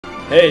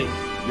Hey,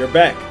 you're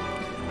back.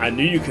 I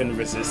knew you couldn't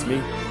resist me.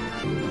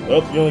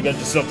 Well, you only got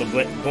yourself to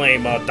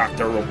blame,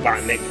 Dr.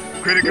 Robotnik.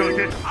 Critical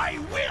hit. I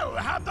will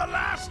have the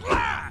last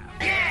laugh.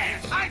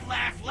 Yes, I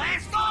laugh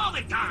last all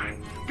the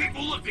time.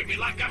 People look at me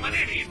like I'm an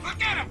idiot.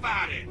 Forget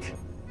about it.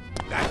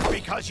 That's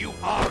because you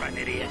are an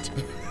idiot.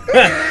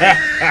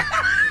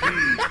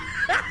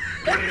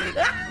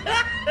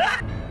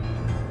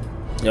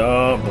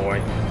 Oh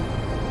boy.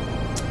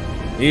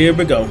 Here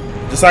we go.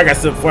 Just like I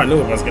said before, I knew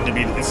it was going to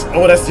be this.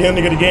 Oh, that's the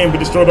ending of the game. We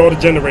destroyed all the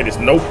generators.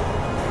 Nope.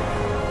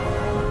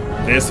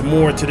 There's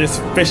more to this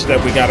fish that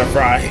we gotta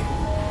fry.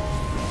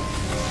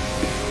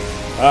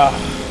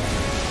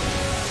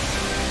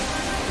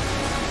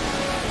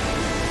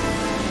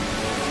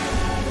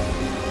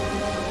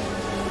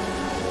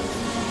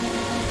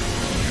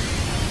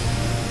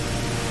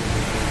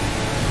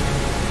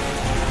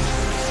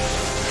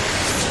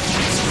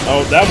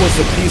 Oh, that was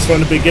a piece from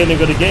the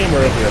beginning of the game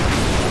earlier.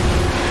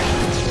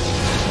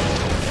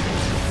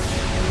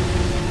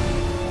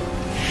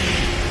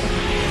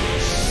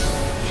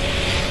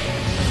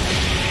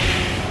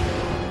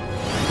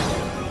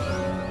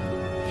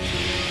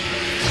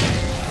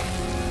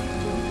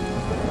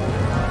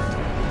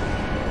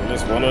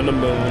 There's one on the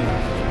moon.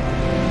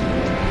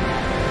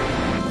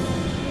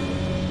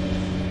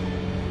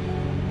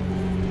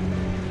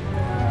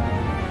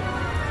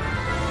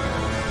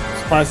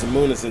 Surprised the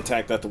moon is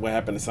intact after what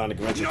happened in Sonic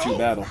Adventure 2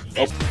 battle.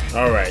 Oh,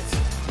 alright.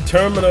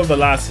 Terminal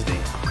velocity.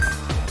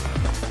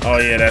 Oh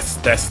yeah, that's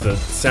the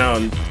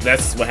sound.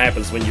 That's what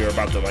happens when you're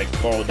about to like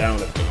fall down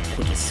at the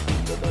quickest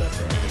speed or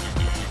whatever.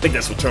 I think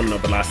that's what terminal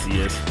velocity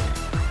is.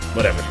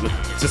 Whatever.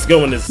 Just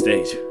go in this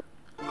stage.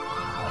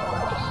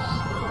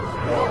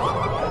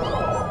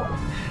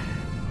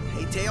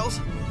 Hey, Tails.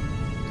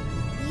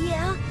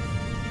 Yeah?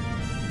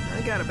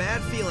 I got a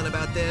bad feeling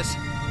about this.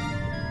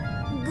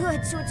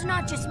 Good, so it's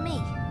not just me.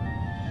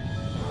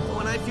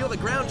 When I feel the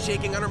ground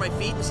shaking under my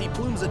feet and see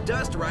plumes of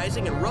dust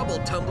rising and rubble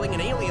tumbling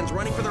and aliens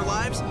running for their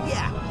lives,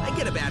 yeah, I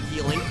get a bad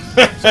feeling.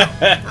 So,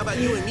 how about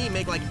you and me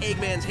make like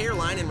Eggman's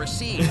hairline and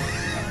recede?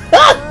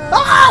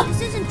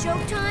 This isn't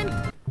joke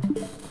time.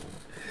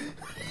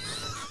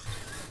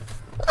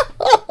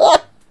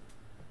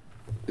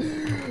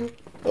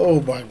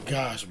 Oh my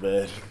gosh,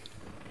 man.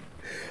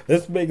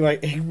 Let's make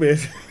like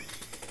Eggman's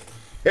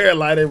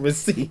hairline and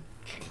recede.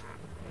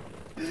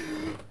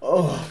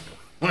 Oh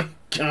my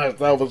gosh,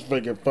 that was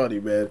freaking funny,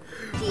 man.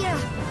 Yeah,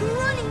 we're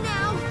running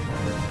now.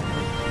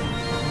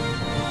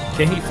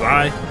 Can he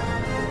fly?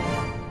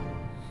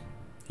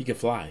 He can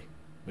fly.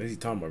 What is he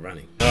talking about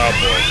running? Oh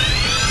boy.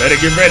 Better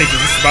get ready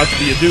because this is about to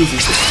be a doozy.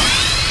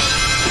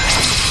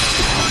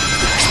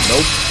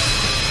 Nope.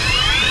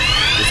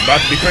 It's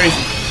about to be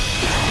crazy.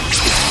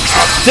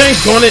 Oh, dang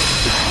on it!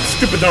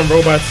 Stupid dumb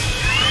robots.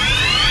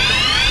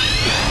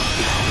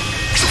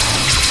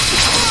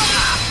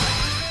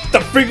 What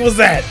the freak was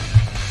that?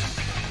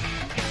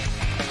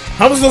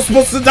 How was I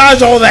supposed to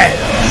dodge all that?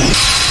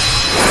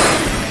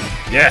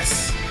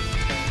 Yes.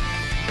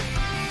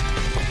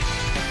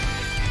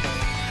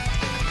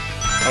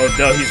 Oh,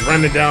 duh, he's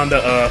running down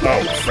the, oh,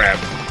 crap.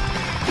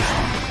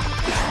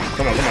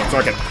 Come on,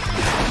 Tarkin.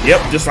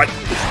 Yep, just like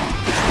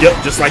that.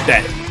 Yep, just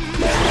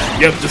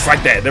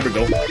like that. There we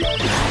go.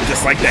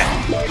 Just like that.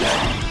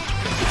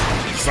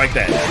 Just like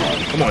that.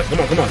 Come on. Come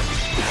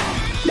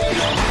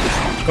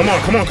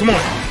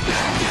on.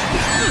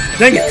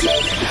 Dang it.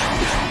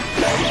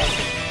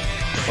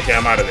 Okay,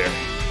 I'm out of there.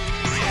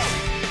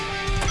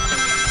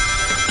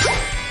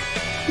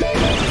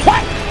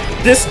 What?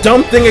 This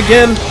dumb thing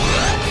again?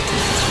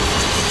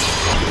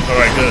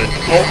 Alright, good.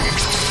 Oh,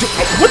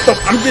 what the?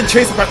 I'm getting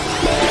chased by...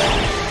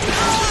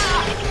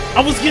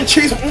 I was getting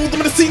chased by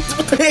Ultimate Seat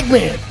with the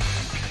Eggman.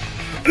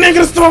 And then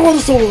gonna start all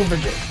this all over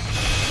again.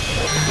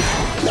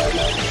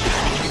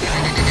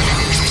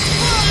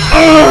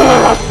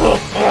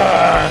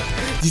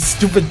 These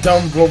stupid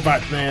dumb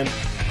robot, man.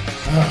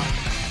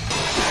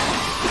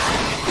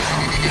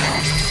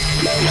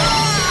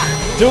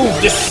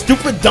 Dude, this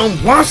stupid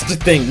dumb monster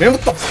thing, man.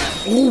 What the?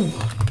 Ooh.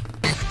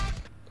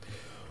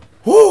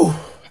 Whew.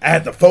 I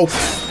had to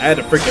focus. I had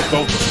to freaking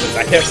focus because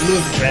I kept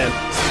losing, man.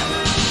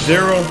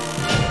 0.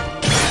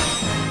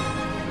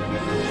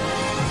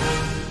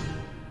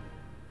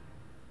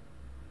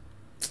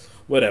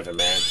 Whatever,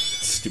 man.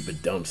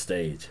 Stupid dumb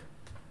stage.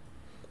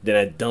 Then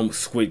that dumb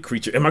squid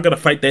creature. Am I gonna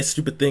fight that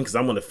stupid thing? Because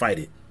I'm gonna fight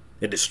it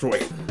and destroy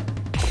it.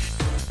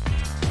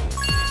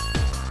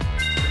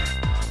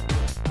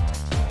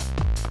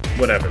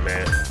 Whatever,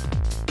 man.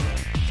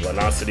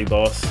 Velocity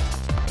boss.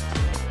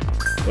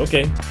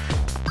 Okay.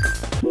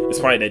 It's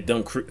probably that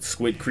dumb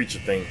squid creature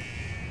thing.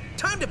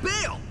 Time to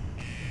bail!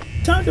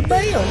 Time to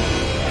bail!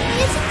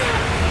 Isn't there?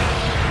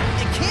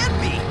 It can't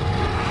be!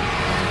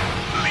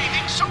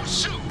 Leaving so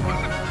soon.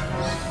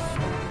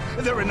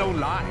 There are no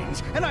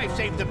lines, and I've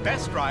saved the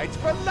best rides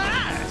for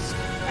last.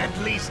 At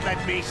least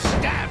let me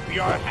stab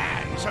your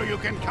hand so you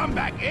can come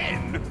back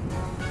in.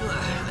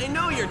 I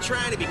know you're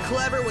trying to be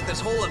clever with this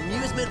whole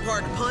amusement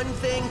park pun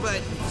thing, but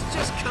it's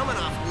just coming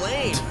off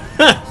lame.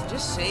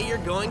 Just say you're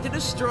going to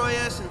destroy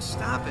us and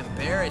stop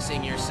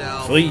embarrassing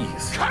yourself.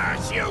 Please.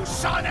 Curse you,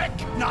 Sonic!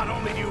 Not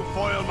only do you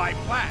foil my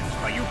plans,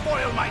 but you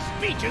foil my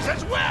speeches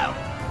as well!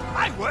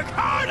 I work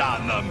hard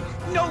on them!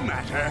 No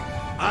matter,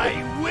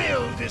 I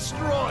will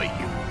destroy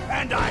you,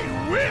 and I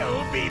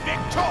will be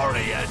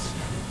victorious!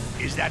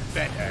 Is that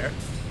better?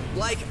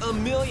 Like a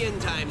million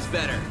times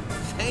better.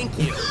 Thank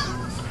you.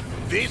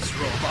 This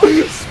robot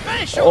is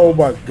special! Oh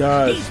my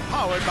god. He's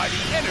powered by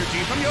the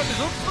energy from your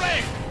little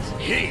friends!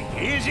 He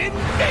is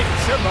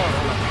invincible!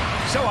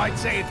 So I'd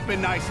say it's been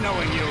nice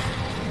knowing you,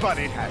 but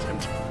it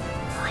hasn't.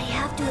 I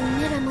have to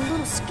admit I'm a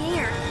little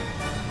scared.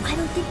 I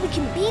don't think we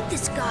can beat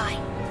this guy.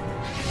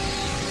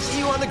 See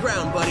you on the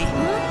ground, buddy.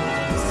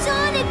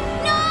 Sonic,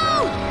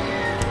 no!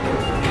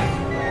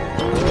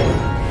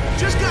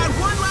 Just got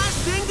one last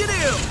thing to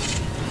do.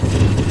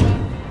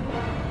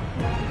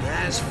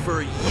 As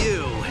for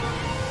you...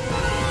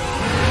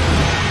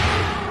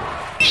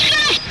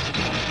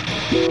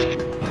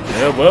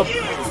 Yeah, well.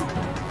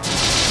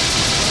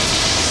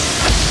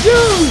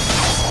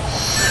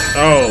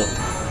 Oh.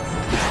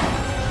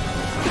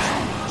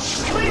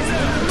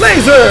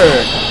 Laser!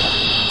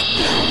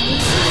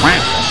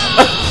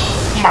 Oh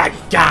my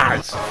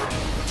gosh!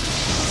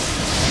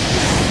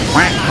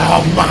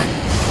 Oh my!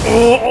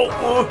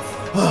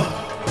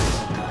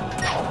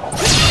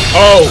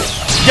 Oh!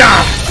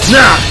 Yeah!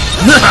 Nah!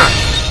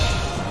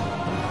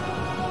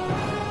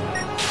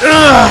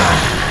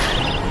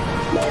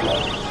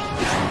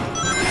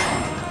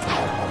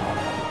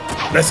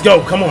 Let's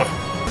go! Come on!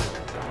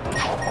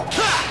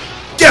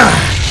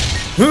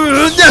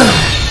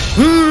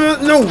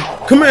 No!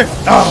 Come here!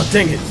 Oh,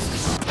 dang it!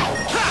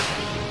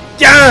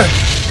 Yeah!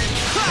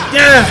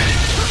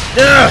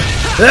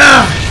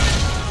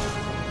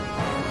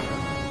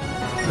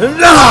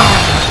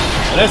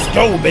 Let's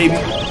go, baby!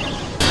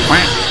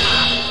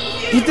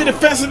 He did it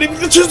faster than we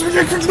could just do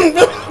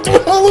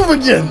it all over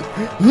again!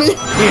 Man!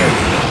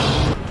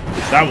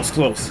 That was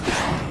close.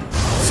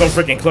 So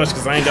freaking clutch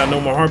because I ain't got no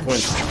more hard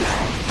points.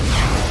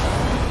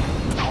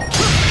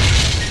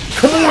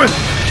 Come on!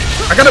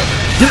 I gotta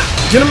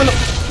get him in the,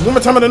 one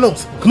more time in the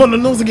nose. Come on, the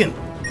nose again.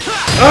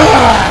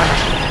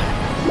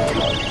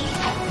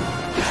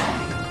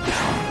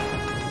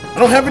 I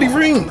don't have any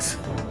rings.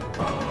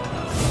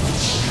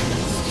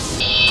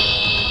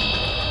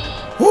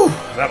 Whew,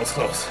 that was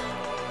close.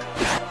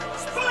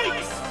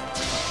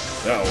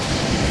 Oh.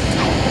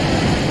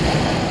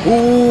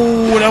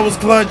 Ooh, that was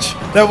clutch.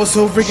 That was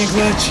so freaking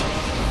clutch.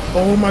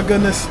 Oh my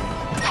goodness.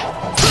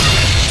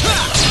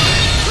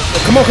 Oh,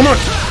 come on, come on.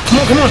 Come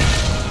on, come on.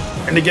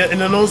 And to get in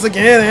the nose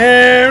again.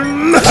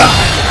 And...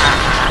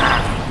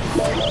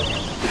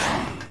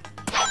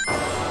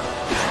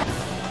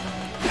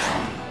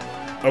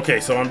 okay,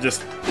 so I'm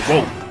just...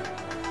 whoa.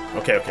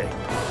 Okay, okay.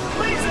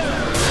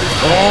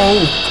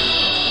 Oh.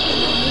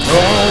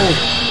 Oh.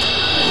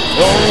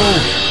 Oh.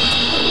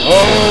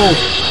 Oh.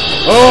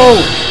 Oh.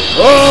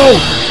 Oh.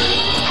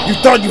 You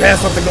thought you had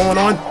something going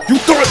on. You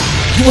thought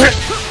you had...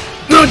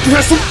 no, you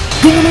had something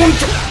going on.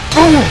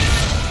 Oh.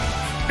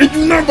 And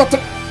you're not about to...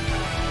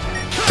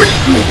 beat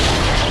me.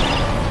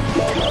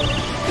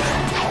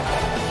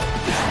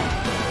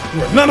 You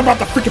are not about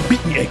to freaking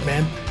beat me,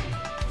 Eggman.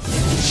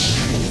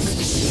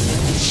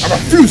 I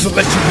refuse to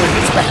let you win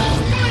this battle.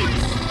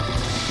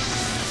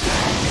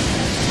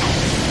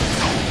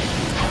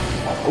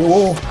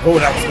 Oh, oh,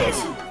 that was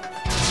close.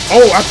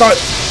 Oh, I thought...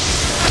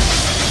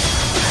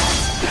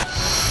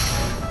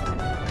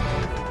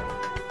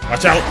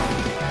 watch out.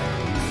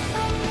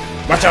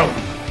 Watch out.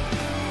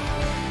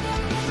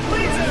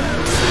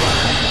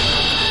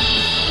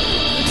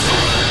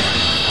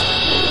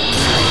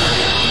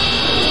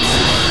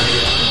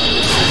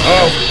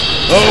 Oh,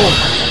 oh,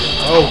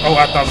 oh, oh,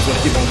 I thought I was going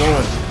to keep on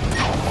going.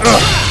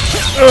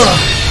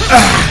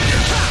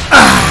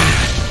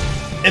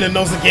 In the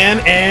nose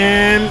again,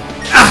 and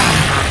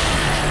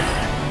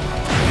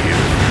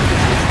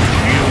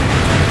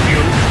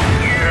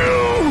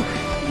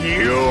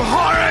You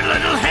horrid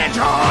little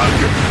hedgehog!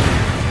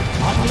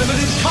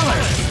 Unlimited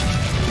color.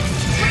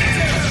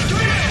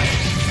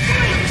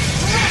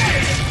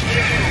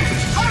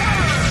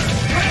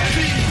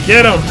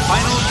 get him.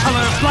 Final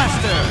color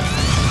blaster.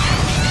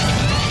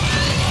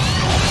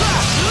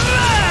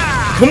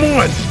 Come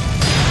on.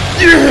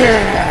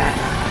 Yeah.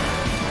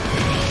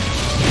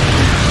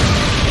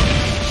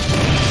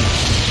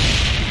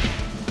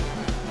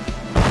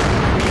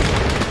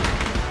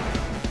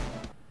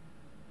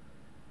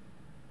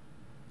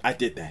 I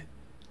did that.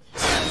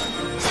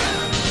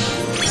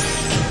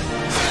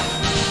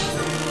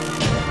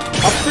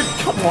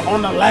 Come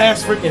on the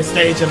last freaking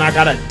stage and I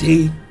got a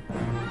D.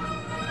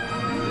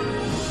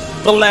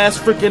 The last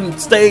freaking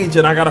stage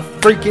and I got a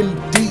freaking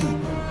D.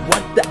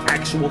 What the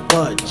actual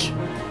fudge?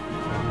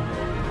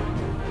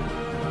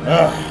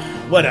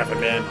 Whatever,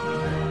 man.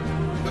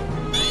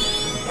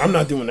 I'm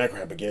not doing that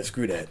crap again.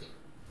 Screw that.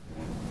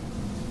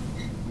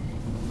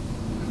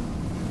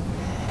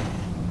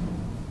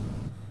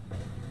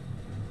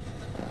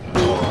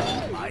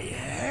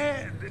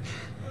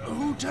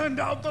 turned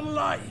out the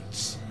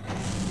lights.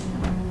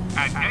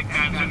 At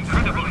Eggman's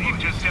incredible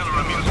interstellar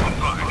amusement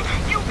park,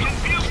 you can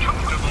feel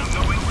comfortable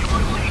knowing your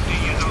safety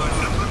is our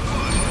number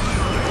one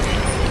priority.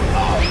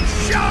 Oh,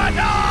 shut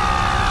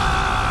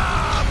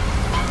up!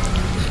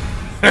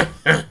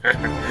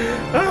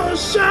 Oh,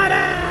 shut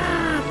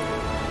up!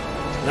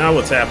 Now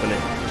what's happening?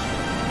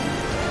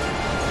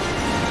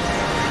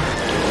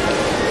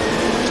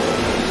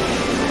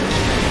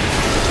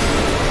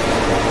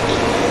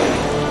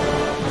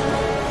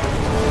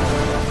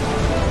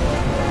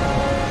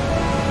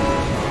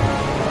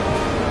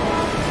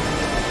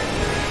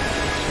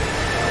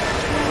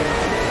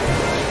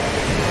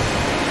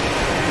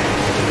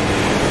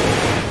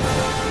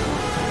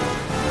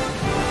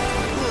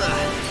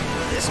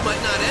 This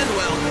might not end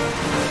well.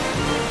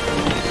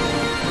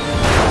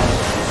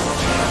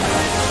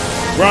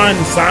 Run,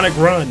 Sonic,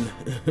 run!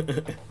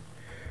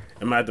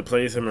 Am I at the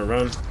place him and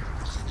run?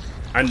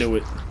 I knew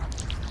it.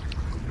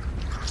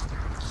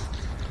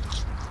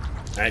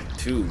 Act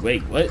 2.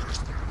 Wait, what?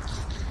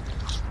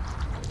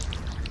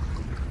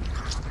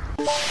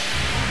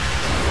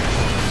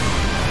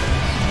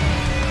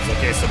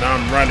 Okay, so now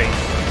I'm running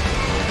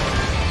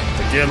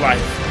for dear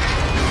life.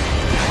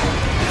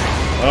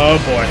 Oh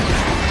boy.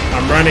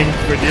 I'm running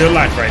for dear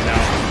life right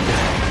now.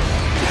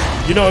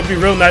 You know, it'd be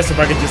real nice if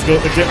I could just go,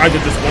 if I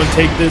could just one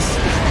take this.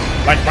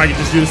 Like if I could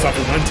just do this off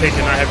of one take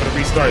and not have to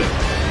restart it.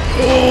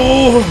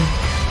 Oh!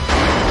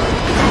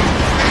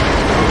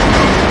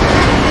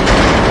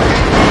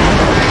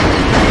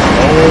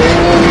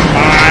 Oh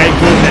my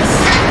goodness.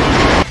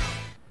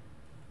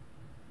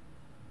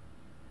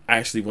 I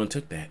actually one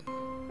took that.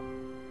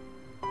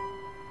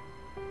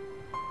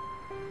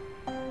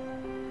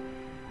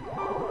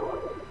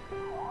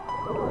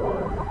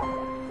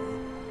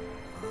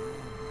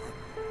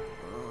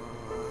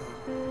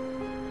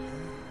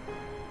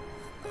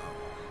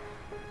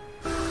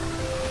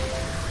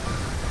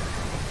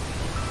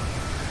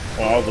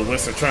 All the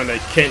Wisps are trying to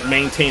can't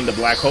maintain the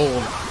black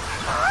hole.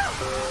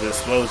 The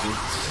explosion.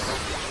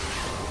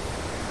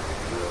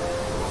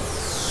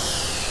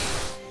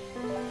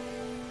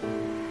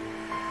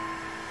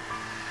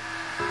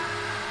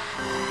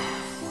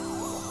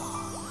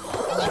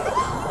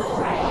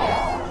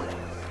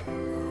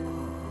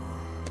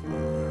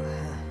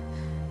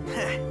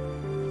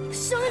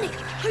 Sonic,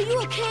 are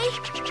you okay?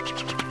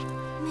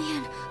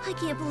 Man, I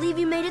can't believe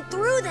you made it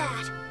through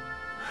that.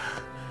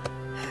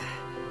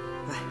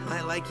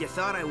 Like you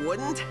thought I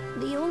wouldn't?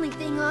 The only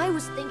thing I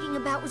was thinking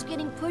about was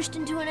getting pushed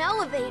into an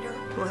elevator.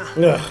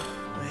 Well,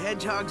 a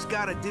hedgehog's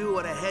gotta do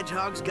what a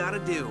hedgehog's gotta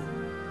do.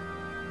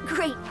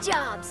 Great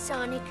job,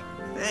 Sonic.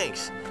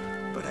 Thanks,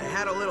 but I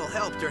had a little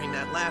help during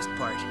that last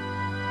part.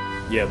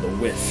 Yeah, the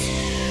Wisp.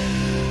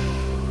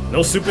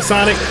 No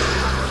Supersonic?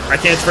 I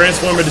can't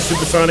transform into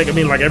Supersonic. I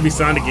mean, like every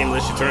Sonic game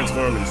lets you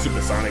transform into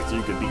Supersonic so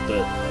you can beat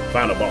the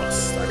final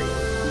boss. I mean,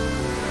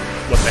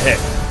 what the heck?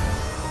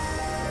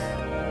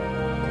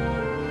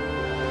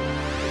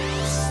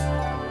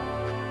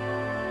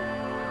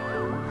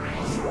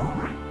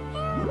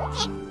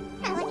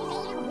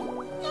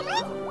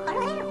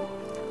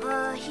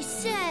 He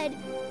said,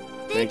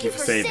 Thank you for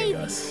saving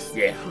us.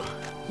 Yeah.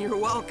 You're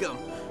welcome.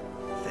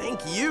 Thank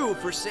you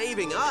for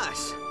saving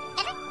us.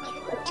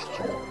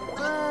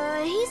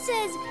 He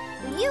says,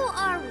 you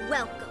are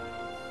welcome.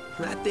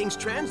 That thing's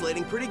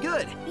translating pretty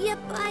good. Yep,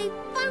 I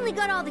finally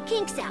got all the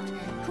kinks out.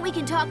 We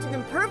can talk to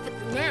them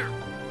perfectly now.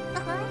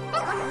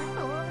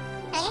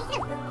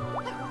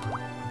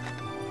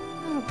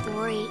 Oh,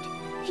 great.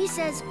 He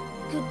says,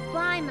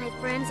 goodbye, my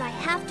friends, I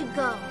have to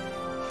go.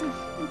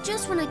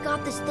 Just when I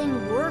got this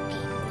thing working.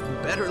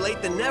 Better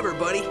late than never,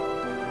 buddy.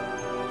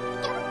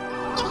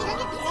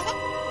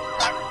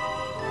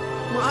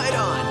 Right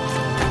on.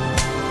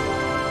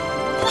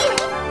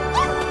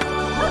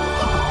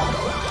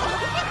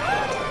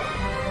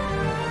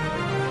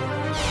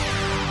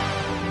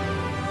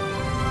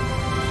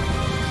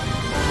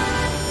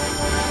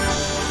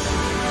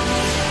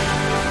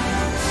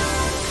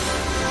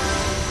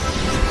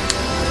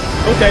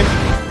 Okay.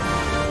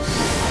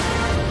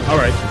 All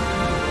right.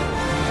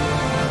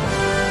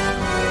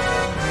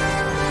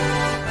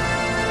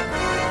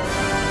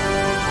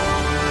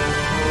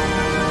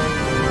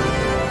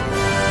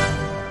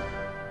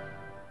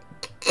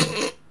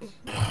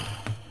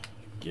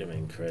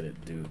 Giving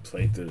credit, dude.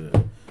 Play through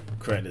the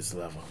credits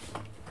level.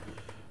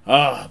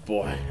 Oh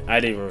boy, I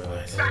didn't even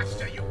realize.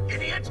 Faster, you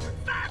idiot!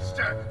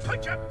 Faster!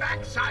 Put your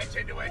backsides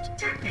into it!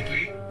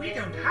 Technically, we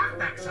don't have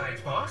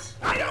backsides, boss.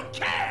 I don't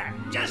care!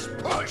 Just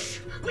push!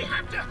 We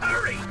have to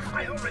hurry!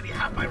 I already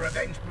have my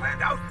revenge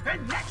planned out,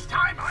 and next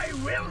time I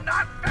will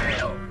not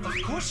fail! Of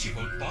course you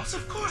won't, boss.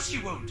 Of course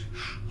you won't.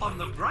 On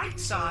the bright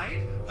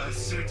side, a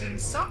certain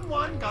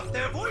someone got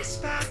their voice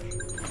back.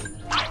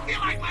 I feel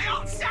like my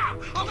old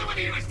self! All I want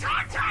to do is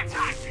talk!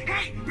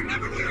 Hey,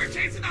 remember when we were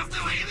chasing those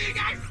little alien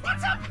guys?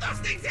 What's up with those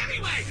things things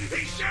anyway.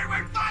 They sure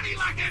were funny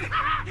looking.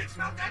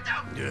 Smell good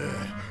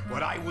though?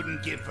 What I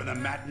wouldn't give for the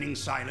maddening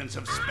silence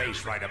of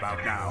space right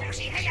about now.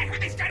 Hey, I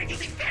heard they started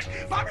using fish.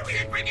 Bummer we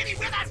didn't bring any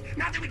with us.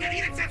 Not that we can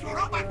eat it since we're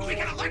robots, but we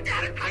could have looked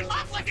at it. I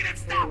love looking at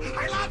stuff.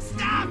 I love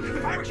stuff.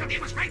 The fireworks show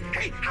game was great.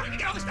 Hey, how did we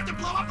get all this stuff to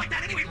blow up like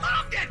that anyway?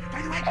 Loved it.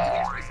 By the way, did we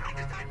destroy Sonic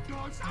this time? No,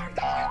 I'm sorry.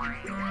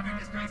 We never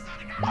destroy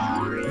Sonic.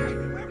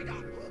 Where are we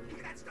going? Look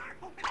at that star.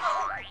 Oh,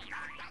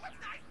 that looks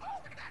nice. Oh,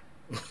 look at that.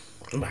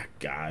 Oh my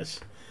gosh.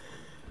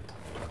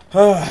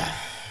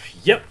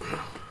 Yep.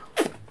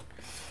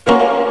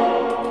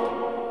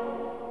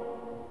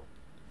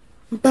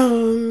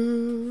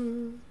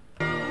 Bum.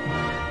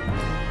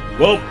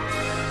 Well,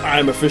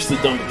 I'm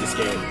officially done with this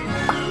game.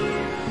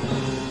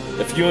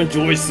 If you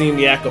enjoy seeing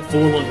me act a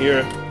fool on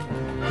here,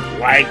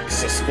 like,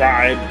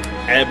 subscribe,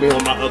 add me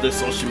on my other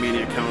social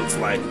media accounts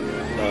like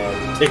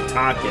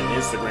TikTok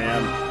and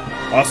Instagram.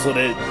 Also,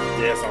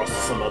 there's also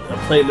some other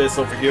playlists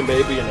over here,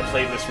 maybe, and a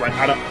playlist right.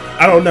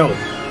 I don't know.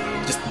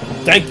 Just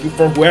thank you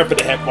for whoever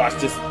the heck watched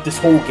this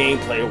whole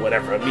gameplay or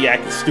whatever. Me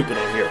acting stupid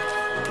on here.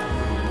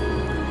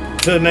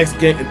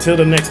 Until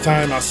the next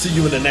time, I'll see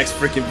you in the next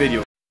freaking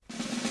video.